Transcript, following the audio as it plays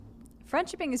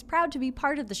Friendshipping is proud to be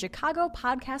part of the Chicago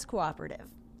Podcast Cooperative.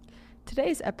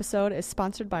 Today's episode is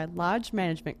sponsored by Lodge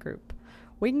Management Group.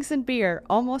 Wings and beer,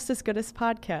 almost as good as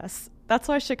podcasts. That's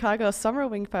why Chicago Summer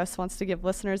Wing Fest wants to give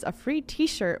listeners a free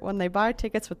t-shirt when they buy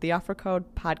tickets with the offer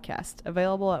code PODCAST,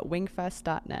 available at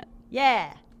wingfest.net.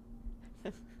 Yeah.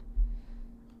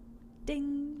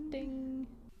 Ding. Ding.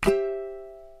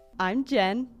 I'm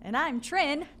Jen. And I'm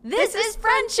Trin. This is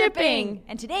Friendshipping.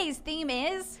 And today's theme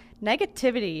is...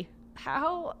 negativity.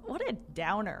 What a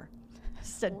downer.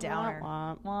 Just a downer.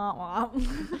 Wah, Wah, wah.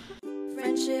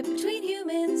 Friendship between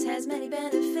humans has many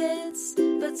benefits,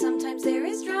 but sometimes there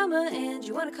is drama and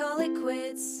you want to call it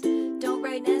quits. Don't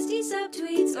write nasty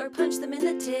subtweets or punch them in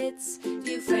the tits.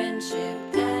 View friendship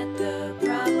at the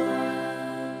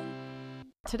problem.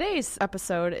 Today's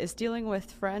episode is dealing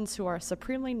with friends who are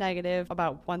supremely negative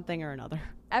about one thing or another.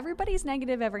 Everybody's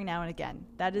negative every now and again.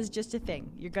 That is just a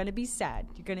thing. You're going to be sad.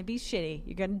 You're going to be shitty.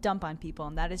 You're going to dump on people,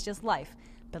 and that is just life.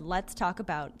 But let's talk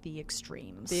about the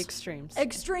extremes. The extremes.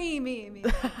 Extreme.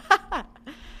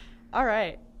 All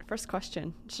right. First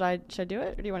question. Should I do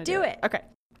it, or do you want to do it? Okay.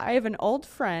 I have an old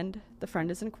friend. The friend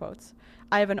is in quotes.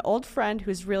 I have an old friend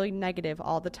who's really negative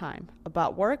all the time.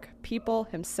 About work, people,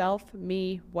 himself,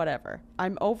 me, whatever.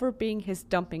 I'm over being his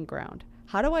dumping ground.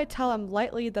 How do I tell him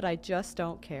lightly that I just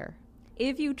don't care?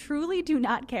 If you truly do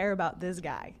not care about this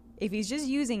guy, if he's just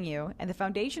using you and the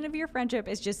foundation of your friendship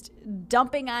is just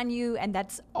dumping on you and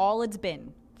that's all it's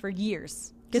been for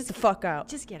years. Get the fuck out.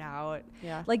 Just get out.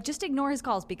 Yeah. Like, just ignore his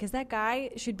calls because that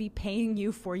guy should be paying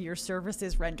you for your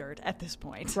services rendered at this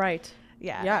point. Right.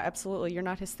 Yeah. Yeah, absolutely. You're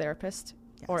not his therapist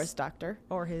or his doctor.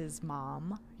 Or his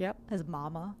mom. Yep. His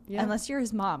mama. Yeah. Unless you're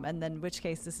his mom, and then in which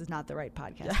case this is not the right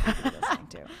podcast for you to be listening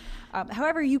to.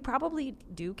 However, you probably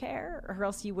do care, or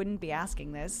else you wouldn't be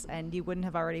asking this, and you wouldn't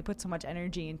have already put so much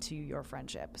energy into your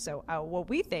friendship. So what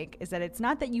we think is that it's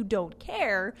not that you don't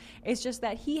care, it's just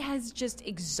that he has just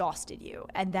exhausted you,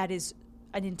 and that is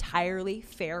an entirely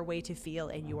fair way to feel,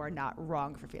 and you are not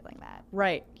wrong for feeling that.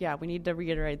 Right. Yeah, we need to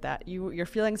reiterate that. Your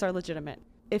feelings are legitimate.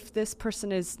 If this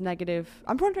person is negative,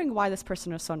 I'm wondering why this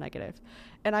person is so negative.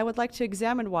 And I would like to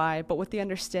examine why, but with the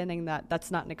understanding that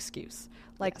that's not an excuse.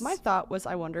 Like, Yes. my thought was,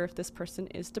 I wonder if this person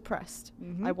is depressed.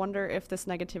 Mm-hmm. I wonder if this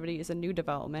negativity is a new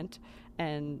development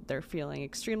and they're feeling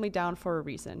extremely down for a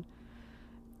reason.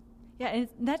 Yeah, and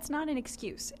that's not an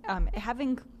excuse.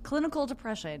 Having clinical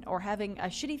depression or having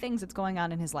shitty things that's going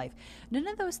on in his life, none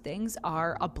of those things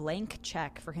are a blank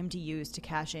check for him to use to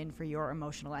cash in for your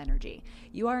emotional energy.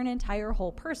 You are an entire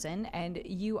whole person, and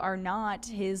you are not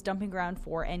his dumping ground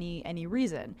for any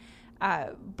reason.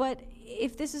 But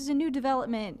if this is a new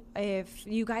development, if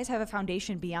you guys have a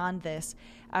foundation beyond this,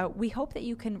 we hope that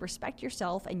you can respect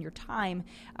yourself and your time.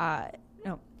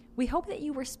 We hope that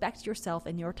you respect yourself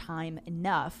and your time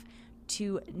enough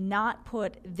to not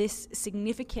put this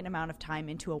significant amount of time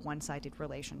into a one-sided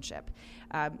relationship.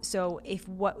 So if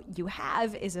what you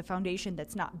have is a foundation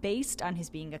that's not based on his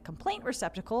being a complaint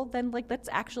receptacle, then let's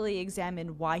actually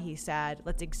examine why he's sad.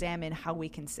 Let's examine how we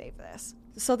can save this.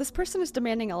 So this person is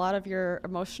demanding a lot of your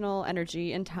emotional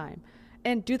energy and time.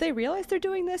 And do they realize they're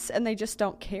doing this and they just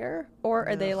don't care? Or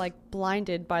are they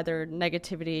blinded by their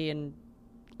negativity and,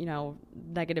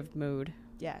 negative mood?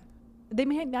 Yeah. They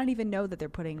may not even know that they're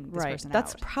putting this person out.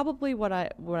 That's probably what I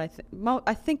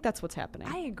think that's what's happening.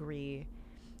 I agree.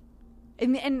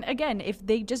 And again, if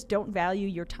they just don't value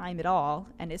your time at all,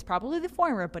 and it's probably the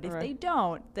former, but if they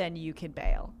don't, then you can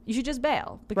bail. You should just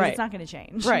bail because it's not going to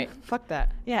change. Right. Fuck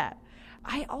that. Yeah.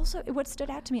 What stood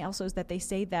out to me also is that they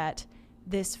say that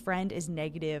this friend is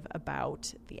negative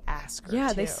about the asker. Yeah,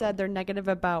 too. they said they're negative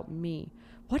about me.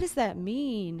 What does that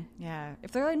mean? Yeah.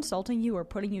 If they're insulting you or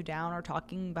putting you down or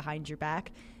talking behind your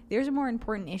back, there's a more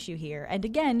important issue here. And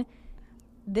again,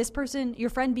 this person, your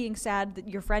friend being sad,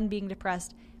 your friend being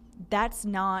depressed, that's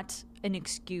not an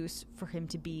excuse for him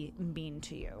to be mean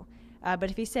to you. But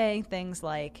if he's saying things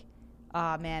like,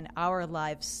 man, our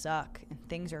lives suck and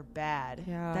things are bad,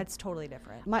 that's totally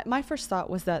different. My first thought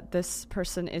was that this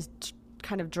person is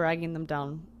kind of dragging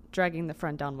the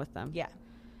friend down with them. Yeah.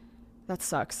 That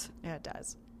sucks. Yeah, it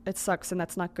does. It sucks, and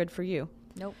that's not good for you.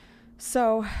 Nope.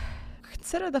 So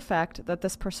consider the fact that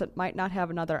this person might not have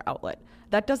another outlet.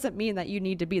 That doesn't mean that you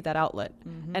need to be that outlet.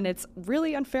 Mm-hmm. And it's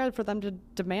really unfair for them to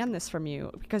demand this from you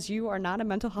because you are not a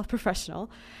mental health professional.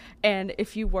 And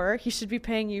if you were, he should be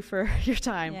paying you for your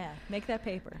time. Yeah, make that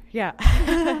paper.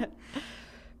 Yeah.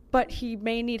 But he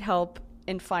may need help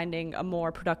in finding a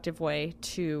more productive way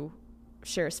to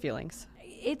share his feelings.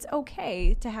 It's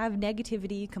okay to have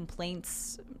negativity,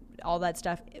 complaints, all that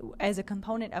stuff as a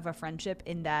component of a friendship,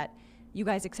 in that you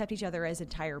guys accept each other as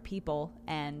entire people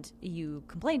and you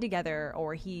complain together,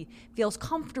 or he feels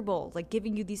comfortable like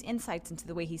giving you these insights into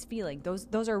the way he's feeling,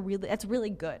 that's really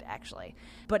good, actually.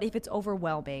 But if it's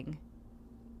overwhelming,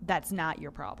 that's not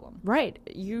your problem. Right.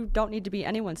 You don't need to be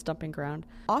anyone's dumping ground.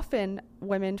 Often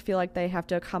women feel like they have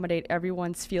to accommodate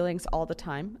everyone's feelings all the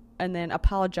time and then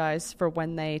apologize for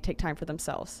when they take time for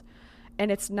themselves. And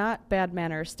it's not bad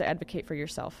manners to advocate for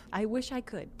yourself. I wish I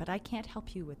could, but I can't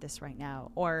help you with this right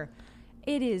now. Or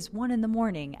it is 1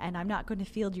 a.m. and I'm not going to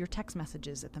field your text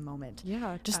messages at the moment.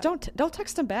 Yeah, just don't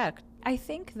text them back. I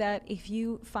think that if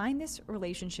you find this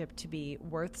relationship to be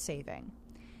worth saving,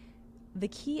 the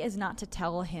key is not to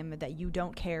tell him that you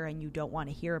don't care and you don't want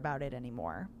to hear about it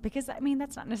anymore. Because, I mean,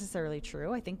 that's not necessarily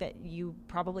true. I think that you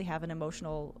probably have an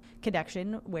emotional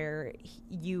connection where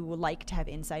you like to have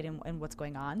insight in what's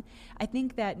going on. I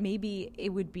think that maybe it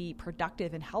would be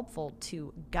productive and helpful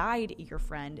to guide your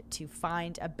friend to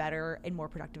find a better and more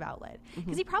productive outlet.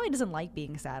 Because he probably doesn't like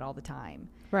being sad all the time.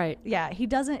 Right. Yeah,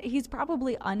 he's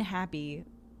probably unhappy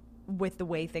with the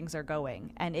way things are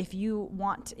going. And if you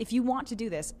want to do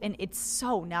this, and it's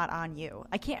so not on you,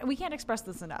 we can't express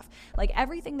this enough. Like,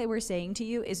 everything they were saying to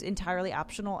you is entirely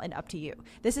optional and up to you.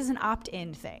 This is an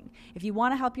opt-in thing. If you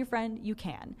want to help your friend, you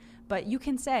can, but you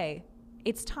can say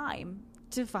it's time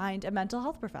to find a mental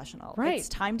health professional. Right. It's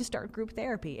time to start group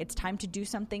therapy. It's time to do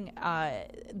something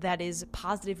that is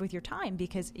positive with your time,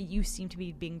 because you seem to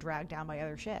be being dragged down by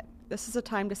other shit. This is a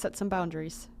time to set some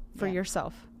boundaries for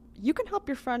yourself. You can help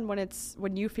your friend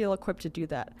when you feel equipped to do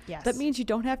that. Yes. That means you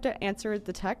don't have to answer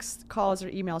the texts, calls, or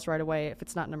emails right away if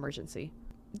it's not an emergency.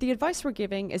 The advice we're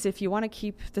giving is if you want to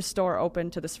keep this door open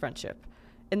to this friendship.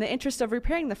 In the interest of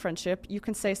repairing the friendship, you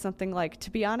can say something like, to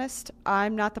be honest,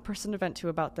 I'm not the person to vent to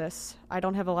about this. I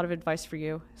don't have a lot of advice for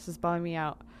you. This is bumming me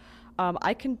out.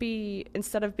 I can be,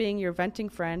 instead of being your venting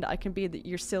friend, I can be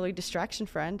your silly distraction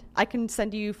friend. I can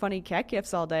send you funny cat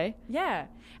gifs all day. Yeah.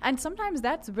 And sometimes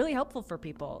that's really helpful for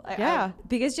people. Yeah.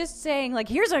 Because just saying, like,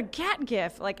 here's a cat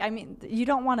gif, like, I mean, you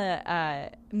don't want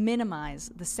to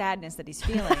minimize the sadness that he's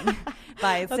feeling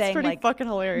by that's saying, pretty like, fucking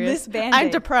hilarious. This Band-Aid. I'm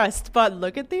depressed, but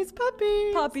look at these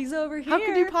puppies. Puppies over here. How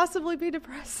could you possibly be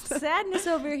depressed? Sadness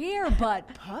over here,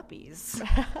 but puppies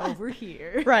over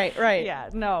here. Right.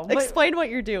 Yeah, no. Explain what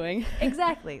you're doing.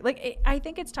 Exactly. Like, I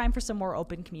think it's time for some more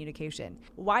open communication.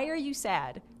 Why are you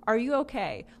sad? Are you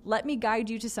okay? Let me guide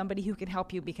you to somebody who can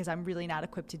help you, because I'm really not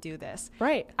equipped to do this.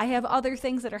 Right. I have other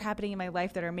things that are happening in my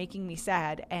life that are making me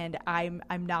sad, and I'm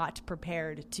not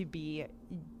prepared to be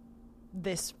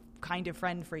this kind of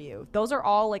friend for you. Those are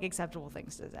all, like, acceptable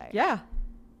things to say. Yeah.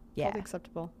 Totally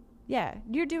acceptable. Yeah,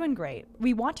 you're doing great.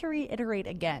 We want to reiterate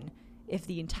again, if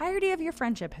the entirety of your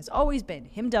friendship has always been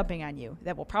him dumping on you,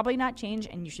 that will probably not change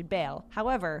and you should bail.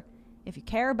 However, if you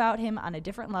care about him on a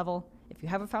different level, if you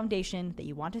have a foundation that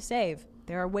you want to save,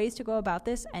 there are ways to go about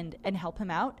this and help him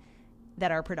out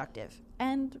that are productive.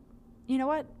 And you know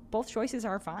what? Both choices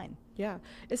are fine. Yeah.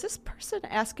 Is this person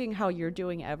asking how you're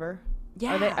doing ever?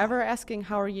 Yeah. Are they ever asking,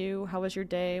 how are you? How was your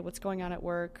day? What's going on at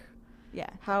work? Yeah.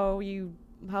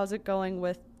 How's it going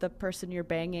with the person you're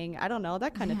banging? I don't know,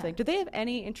 that kind of thing. Do they have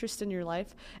any interest in your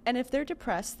life? And if they're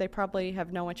depressed, they probably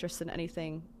have no interest in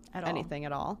anything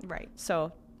at all. Right.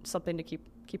 So something to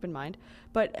keep in mind.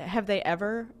 But have they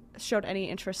ever showed any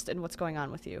interest in what's going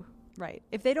on with you? Right.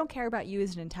 If they don't care about you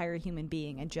as an entire human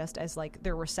being and just as, like,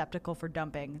 their receptacle for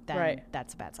dumping, then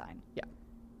that's a bad sign. Yeah.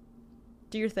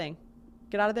 Do your thing.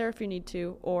 Get out of there if you need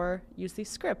to, or use these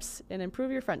scripts and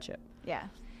improve your friendship. Yeah.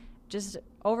 Just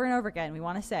over and over again, we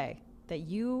want to say that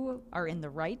you are in the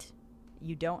right.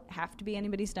 You don't have to be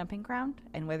anybody's dumping ground.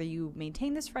 And whether you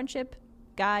maintain this friendship,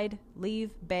 guide,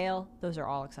 leave, bail, those are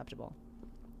all acceptable.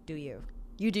 Do you.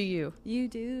 You do you. You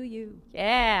do you.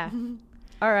 Yeah.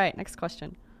 All right, next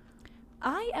question.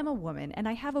 I am a woman, and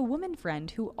I have a woman friend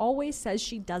who always says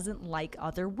she doesn't like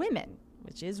other women,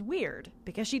 which is weird,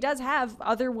 because she does have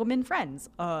other women friends.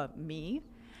 Me?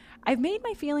 I've made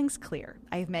my feelings clear.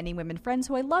 I have many women friends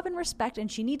who I love and respect,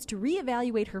 and she needs to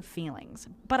reevaluate her feelings.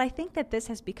 But I think that this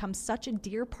has become such a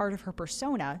dear part of her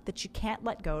persona that she can't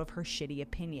let go of her shitty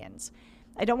opinions.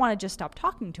 I don't want to just stop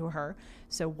talking to her,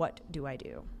 so what do I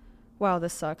do? Wow,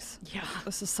 this sucks. Yeah.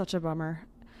 This is such a bummer.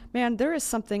 Man, there is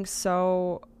something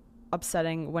so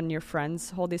upsetting when your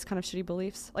friends hold these kind of shitty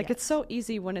beliefs. Like, It's so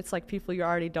easy when it's, like, people you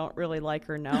already don't really like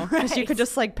or know. Because you could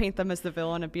just, like, paint them as the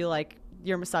villain and be like,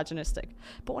 you're misogynistic.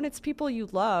 But when it's people you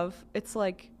love, it's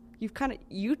like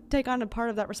you take on a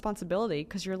part of that responsibility,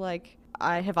 because you're like,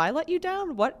 have I let you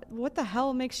down? What the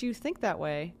hell makes you think that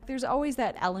way? There's always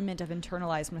that element of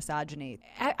internalized misogyny.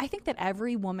 I think that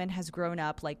every woman has grown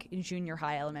up, like in junior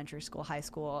high, elementary school, high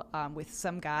school, with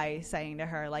some guy saying to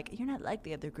her, like, you're not like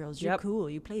the other girls. You're cool.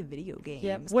 You play video games.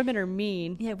 Yep. Women are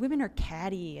mean. Yeah, women are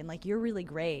catty and like you're really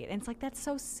great. And it's like that's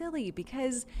so silly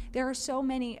because there are so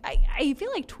many. I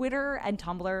feel like Twitter and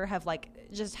Tumblr have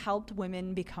like just helped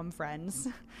women become friends.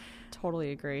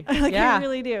 Totally agree. Like I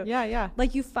really do. Yeah.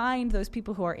 Like you find those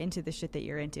people who are into the shit that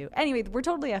you're into. Anyway, we're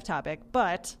totally off topic,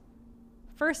 but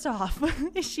first off,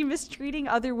 is she mistreating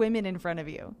other women in front of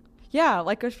you? Yeah,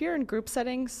 like if you're in group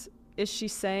settings, what is she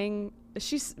saying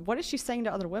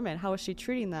to other women? How is she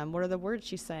treating them? What are the words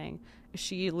she's saying? Is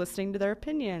she listening to their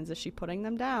opinions? Is she putting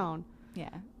them down? Yeah.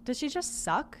 Does she just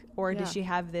suck, or does she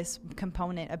have this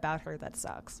component about her that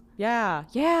sucks? Yeah,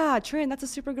 Trin, that's a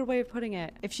super good way of putting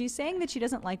it. If she's saying that she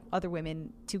doesn't like other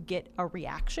women to get a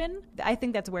reaction, I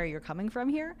think that's where you're coming from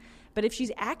here. But if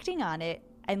she's acting on it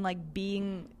and like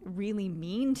being really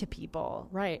mean to people,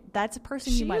 right, that's a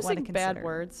person you might want to consider. Bad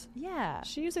words. Yeah.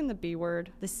 She's using the B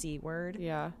word. The C word.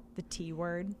 Yeah. The T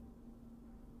word.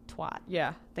 Twat.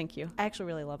 Yeah, thank you. I actually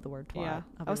really love the word twat. Yeah.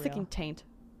 I was thinking taint.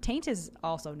 Taint is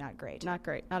also not great. Not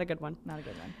great. Not a good one. Not a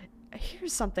good one.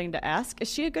 Here's something to ask. Is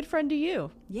she a good friend to you?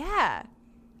 Yeah.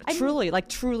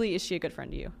 Truly, is she a good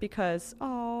friend to you? Because,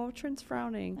 Trin's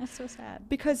frowning. That's so sad.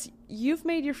 Because you've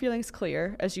made your feelings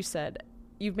clear, as you said.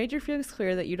 You've made your feelings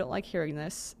clear that you don't like hearing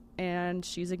this, and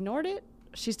she's ignored it.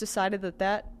 She's decided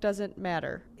that doesn't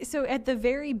matter. So at the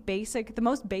very basic, the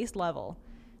most base level,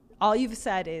 all you've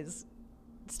said is,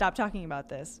 stop talking about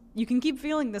this. You can keep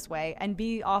feeling this way and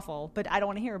be awful, but I don't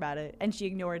want to hear about it. And she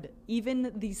ignored even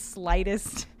the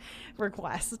slightest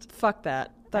request. Fuck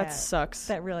that. That sucks.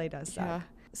 That really does suck. Yeah.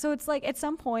 So it's like at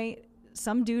some point,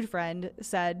 some dude friend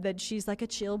said that she's like a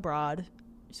chill broad.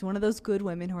 She's one of those good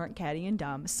women who aren't catty and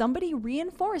dumb. Somebody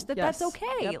reinforced that that's okay.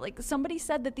 Yep. Like somebody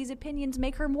said that these opinions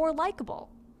make her more likable.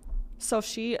 So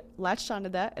she latched onto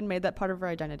that and made that part of her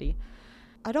identity.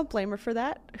 I don't blame her for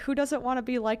that. Who doesn't want to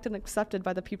be liked and accepted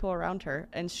by the people around her?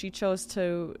 And this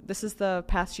is the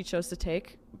path she chose to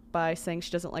take by saying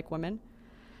she doesn't like women.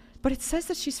 But it says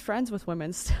that she's friends with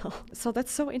women still. So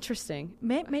that's so interesting.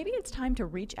 Maybe it's time to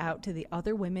reach out to the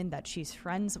other women that she's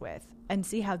friends with and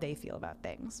see how they feel about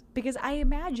things. Because I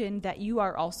imagine that you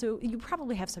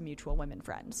probably have some mutual women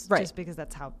friends. Right. Just because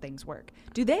that's how things work.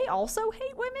 Do they also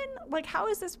hate women? Like, how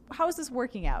is this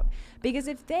working out? Because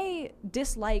if they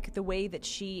dislike the way that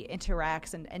she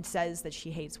interacts and says that she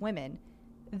hates women,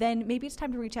 then maybe it's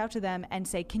time to reach out to them and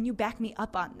say, can you back me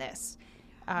up on this?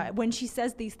 When she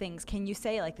says these things, can you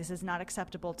say, like, this is not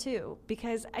acceptable too?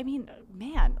 Because, I mean,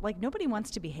 man, like, nobody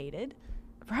wants to be hated.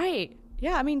 Right.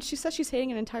 Yeah, I mean, she says she's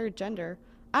hating an entire gender.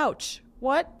 Ouch.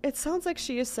 What? It sounds like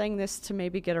she is saying this to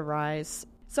maybe get a rise.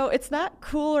 So it's not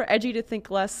cool or edgy to think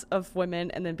less of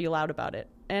women and then be loud about it.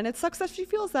 And it sucks that she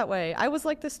feels that way. I was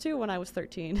like this too when I was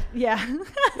 13. Yeah.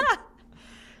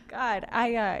 God,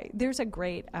 there's a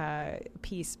great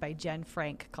piece by Jen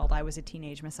Frank called "I Was a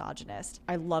Teenage Misogynist."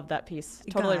 I love that piece.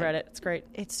 Totally read it. It's great.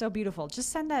 It's so beautiful.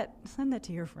 Just send that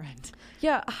to your friend.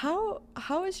 Yeah. How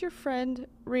is your friend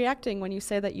reacting when you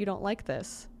say that you don't like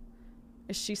this?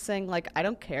 Is she saying like, I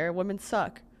don't care, women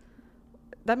suck?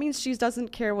 That means she doesn't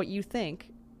care what you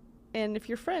think. And if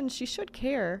you're friends, she should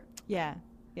care. Yeah.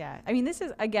 Yeah. I mean, this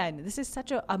is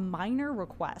such a minor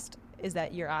request, is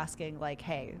that you're asking like,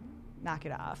 hey, knock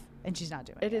it off, and she's not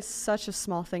doing it. It is such a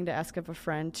small thing to ask of a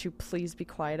friend to please be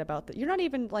quiet about that. You're not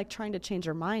even like trying to change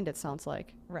her mind, it sounds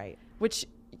like. Right. Which,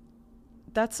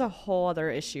 that's a whole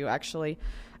other issue, actually.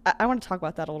 I want to talk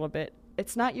about that a little bit.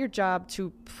 It's not your job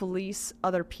to police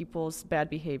other people's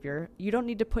bad behavior. You don't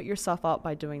need to put yourself out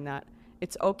by doing that.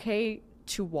 It's okay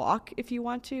to walk if you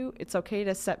want to. It's okay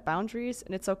to set boundaries,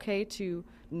 and it's okay to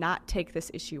not take this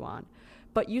issue on.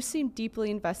 But you seem deeply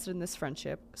invested in this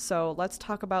friendship, so let's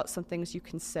talk about some things you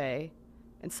can say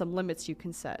and some limits you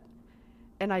can set.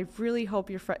 And I really hope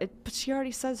your friend. But she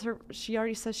already says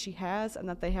she has, and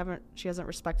that she hasn't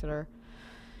respected her.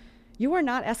 You are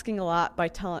not asking a lot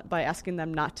by asking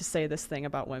them not to say this thing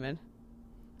about women.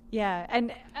 Yeah,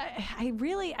 and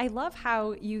I love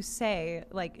how you say,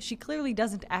 like, she clearly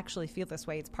doesn't actually feel this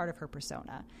way. It's part of her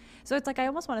persona. So it's like, I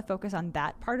almost want to focus on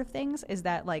that part of things, is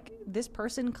that, like, this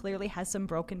person clearly has some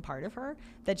broken part of her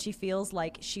that she feels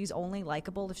like she's only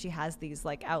likable if she has these,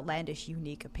 like, outlandish,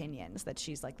 unique opinions, that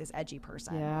she's, like, this edgy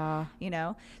person. Yeah. You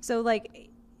know? So,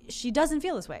 like, she doesn't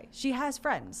feel this way. She has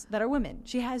friends that are women.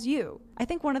 She has you. I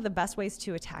think one of the best ways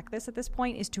to attack this at this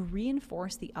point is to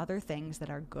reinforce the other things that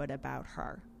are good about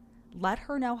her. Let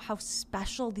her know how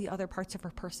special the other parts of her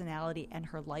personality and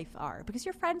her life are. Because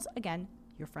your friends, again,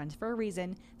 You're friends for a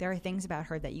reason. There are things about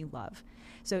her that you love.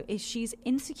 So if she's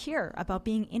insecure about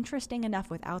being interesting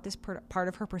enough without this part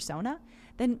of her persona,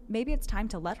 then maybe it's time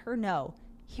to let her know,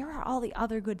 here are all the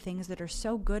other good things that are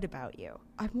so good about you.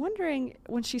 I'm wondering,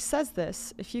 when she says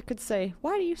this, if you could say,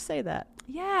 why do you say that?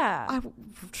 Yeah.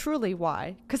 Truly,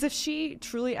 why? Because if she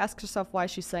truly asks herself why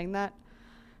she's saying that,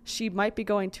 she might be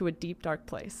going to a deep, dark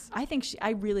place. I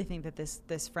really think that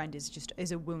this friend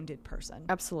is a wounded person.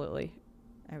 Absolutely.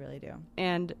 I really do.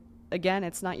 And again,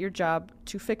 it's not your job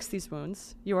to fix these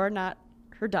wounds. You are not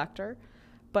her doctor.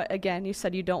 But again, you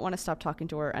said you don't want to stop talking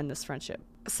to her and end this friendship.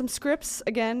 Some scripts,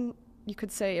 again, you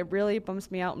could say, it really bums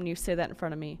me out when you say that in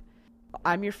front of me.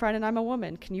 I'm your friend and I'm a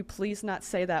woman. Can you please not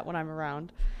say that when I'm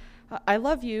around? I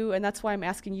love you, and that's why I'm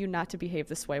asking you not to behave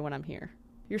this way when I'm here.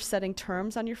 You're setting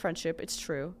terms on your friendship, it's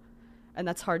true, and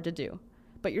that's hard to do.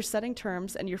 But you're setting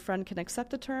terms, and your friend can accept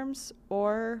the terms,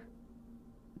 or ...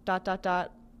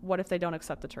 what if they don't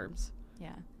accept the terms?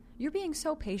 Yeah. You're being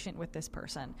so patient with this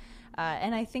person.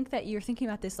 And I think that you're thinking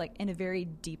about this like in a very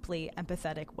deeply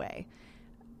empathetic way.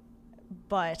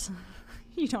 But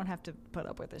you don't have to put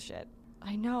up with this shit.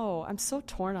 I know. I'm so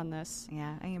torn on this.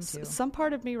 Yeah, I am too. Some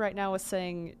part of me right now is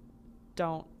saying,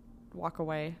 don't walk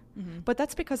away. Mm-hmm. But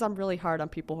that's because I'm really hard on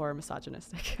people who are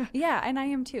misogynistic. Yeah, and I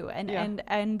am too. And Yeah.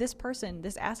 and this person,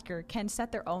 this asker, can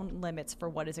set their own limits for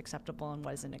what is acceptable and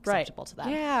what isn't acceptable to them.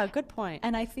 Yeah, good point.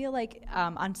 And I feel like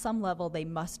on some level they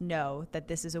must know that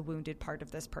this is a wounded part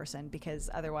of this person, because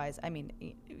otherwise, I mean,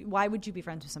 why would you be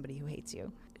friends with somebody who hates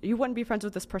you? You wouldn't be friends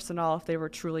with this person at all if they were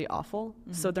truly awful.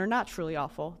 Mm-hmm. So they're not truly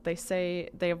awful. They say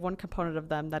they have one component of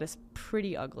them that is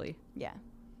pretty ugly. Yeah.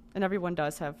 And everyone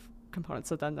does have components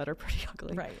of them that are pretty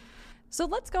ugly. Right. So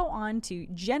let's go on to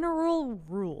general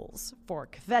rules for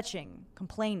kvetching,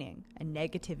 complaining, and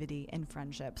negativity in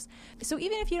friendships. So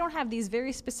even if you don't have these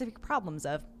very specific problems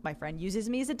of my friend uses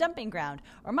me as a dumping ground,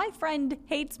 or my friend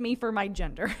hates me for my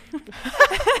gender.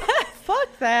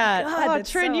 Fuck that. God, oh, that's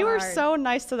Trin, so you were hard. so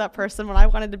nice to that person when I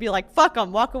wanted to be like, fuck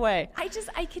them, walk away.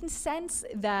 I can sense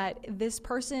that this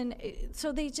person,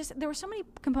 so there were so many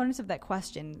components of that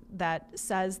question that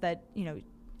says that, you know,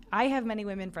 I have many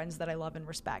women friends that I love and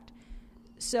respect.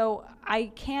 So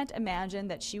I can't imagine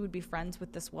that she would be friends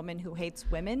with this woman who hates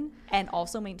women and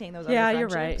also maintain those other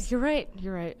friendships. You're right.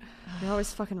 You're right. You're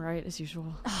always fucking right, as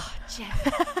usual. Oh,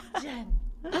 Jen.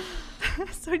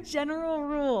 So general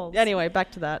rules. Anyway,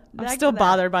 back to that. I'm Back still to that.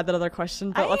 bothered by that other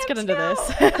question, but I let's am get into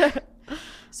too. this.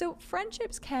 So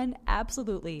friendships can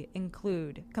absolutely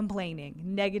include complaining,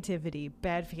 negativity,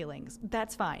 bad feelings.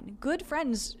 That's fine. Good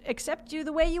friends accept you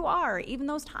the way you are, even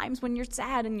those times when you're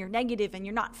sad and you're negative and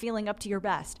you're not feeling up to your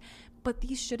best. But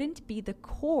these shouldn't be the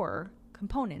core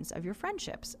components of your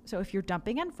friendships. So if you're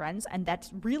dumping on friends and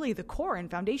that's really the core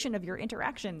and foundation of your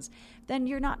interactions, then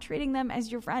you're not treating them as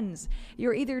your friends.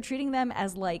 You're either treating them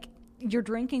as like your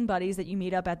drinking buddies that you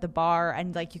meet up at the bar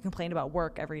and like you complain about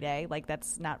work every day. Like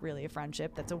that's not really a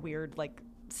friendship. That's a weird like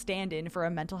stand-in for a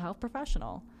mental health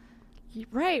professional.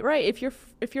 Right. If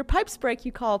your pipes break,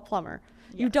 you call a plumber.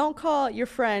 You don't call your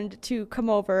friend to come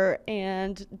over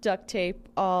and duct tape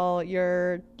all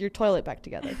your toilet back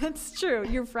together. That's true.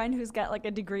 Your friend who's got like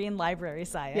a degree in library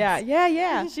science.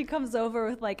 Yeah. She comes over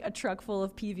with like a truck full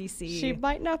of PVC. She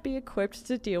might not be equipped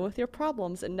to deal with your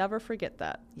problems, and never forget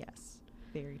that. Yes,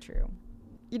 very true.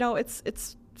 You know,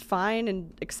 it's fine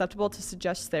and acceptable to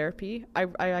suggest therapy. I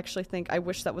actually think, I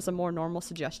wish that was a more normal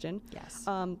suggestion. Yes.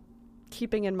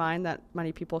 Keeping in mind that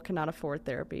many people cannot afford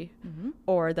therapy, Mm-hmm.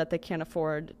 or that they can't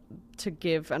afford to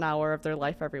give an hour of their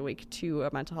life every week to a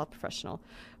mental health professional.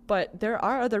 But there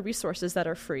are other resources that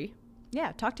are free.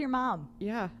 Yeah, talk to your mom.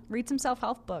 Yeah. Read some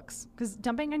self-help books, because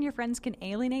dumping on your friends can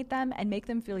alienate them and make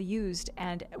them feel used.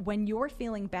 And when you're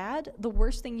feeling bad, the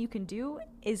worst thing you can do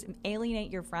is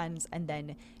alienate your friends and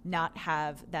then not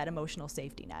have that emotional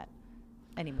safety net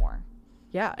anymore.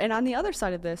 Yeah. And on the other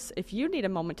side of this, if you need a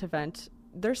moment to vent,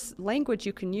 there's language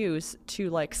you can use to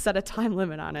like set a time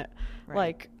limit on it. Right.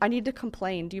 Like, I need to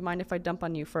complain. Do you mind if I dump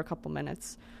on you for a couple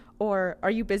minutes? Or,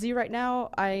 are you busy right now?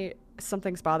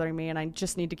 Something's bothering me and I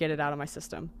just need to get it out of my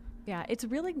system. Yeah, it's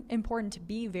really important to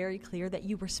be very clear that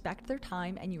you respect their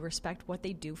time and you respect what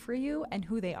they do for you and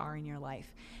who they are in your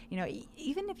life. You know,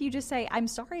 even if you just say, I'm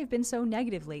sorry I've been so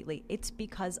negative lately, it's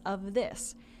because of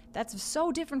this. That's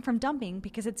so different from dumping,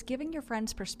 because it's giving your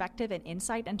friends perspective and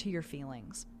insight into your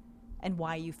feelings and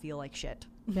why you feel like shit.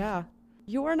 Yeah.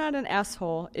 You are not an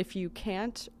asshole if you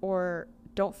can't or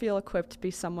don't feel equipped to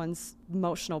be someone's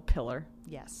emotional pillar.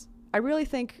 Yes. I really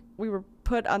think we were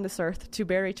put on this earth to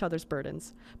bear each other's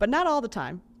burdens, but not all the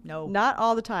time. No. Not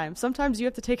all the time. Sometimes you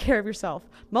have to take care of yourself.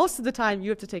 Most of the time, you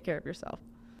have to take care of yourself.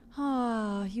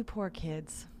 Oh, you poor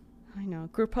kids. I know.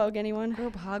 Group hug, anyone?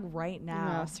 Group hug right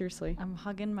now. No, seriously. I'm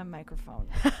hugging my microphone.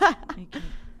 You can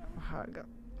hug.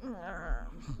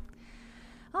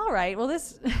 All right. Well,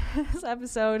 this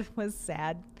episode was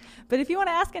sad. But if you want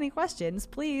to ask any questions,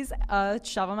 please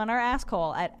shove them on our ask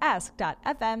hole at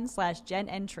ask.fm/Jen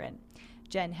and Trin.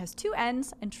 Jen has 2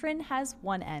 N's and Trin has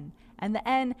 1 N. And the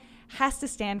N has to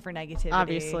stand for negativity.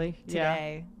 Obviously.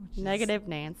 Today. Yeah. Negative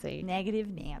Nancy. Negative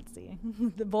Nancy.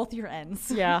 Both your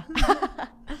N's. Yeah.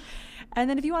 And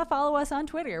then if you want to follow us on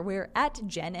Twitter, we're at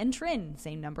Jen and Trin.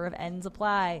 Same number of N's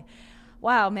apply.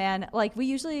 Wow, man. Like, we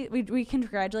usually, we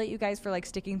congratulate you guys for, like,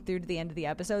 sticking through to the end of the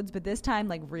episodes. But this time,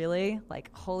 like, really, like,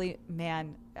 holy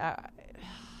man.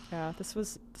 Yeah, this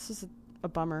was a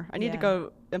bummer. I need to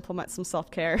go implement some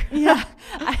self-care. Yeah.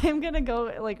 I am going to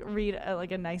go, like, read,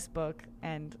 a nice book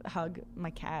and hug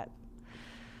my cat.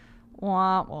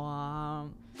 Womp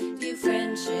womp. View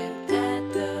friendship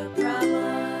at the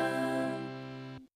problem.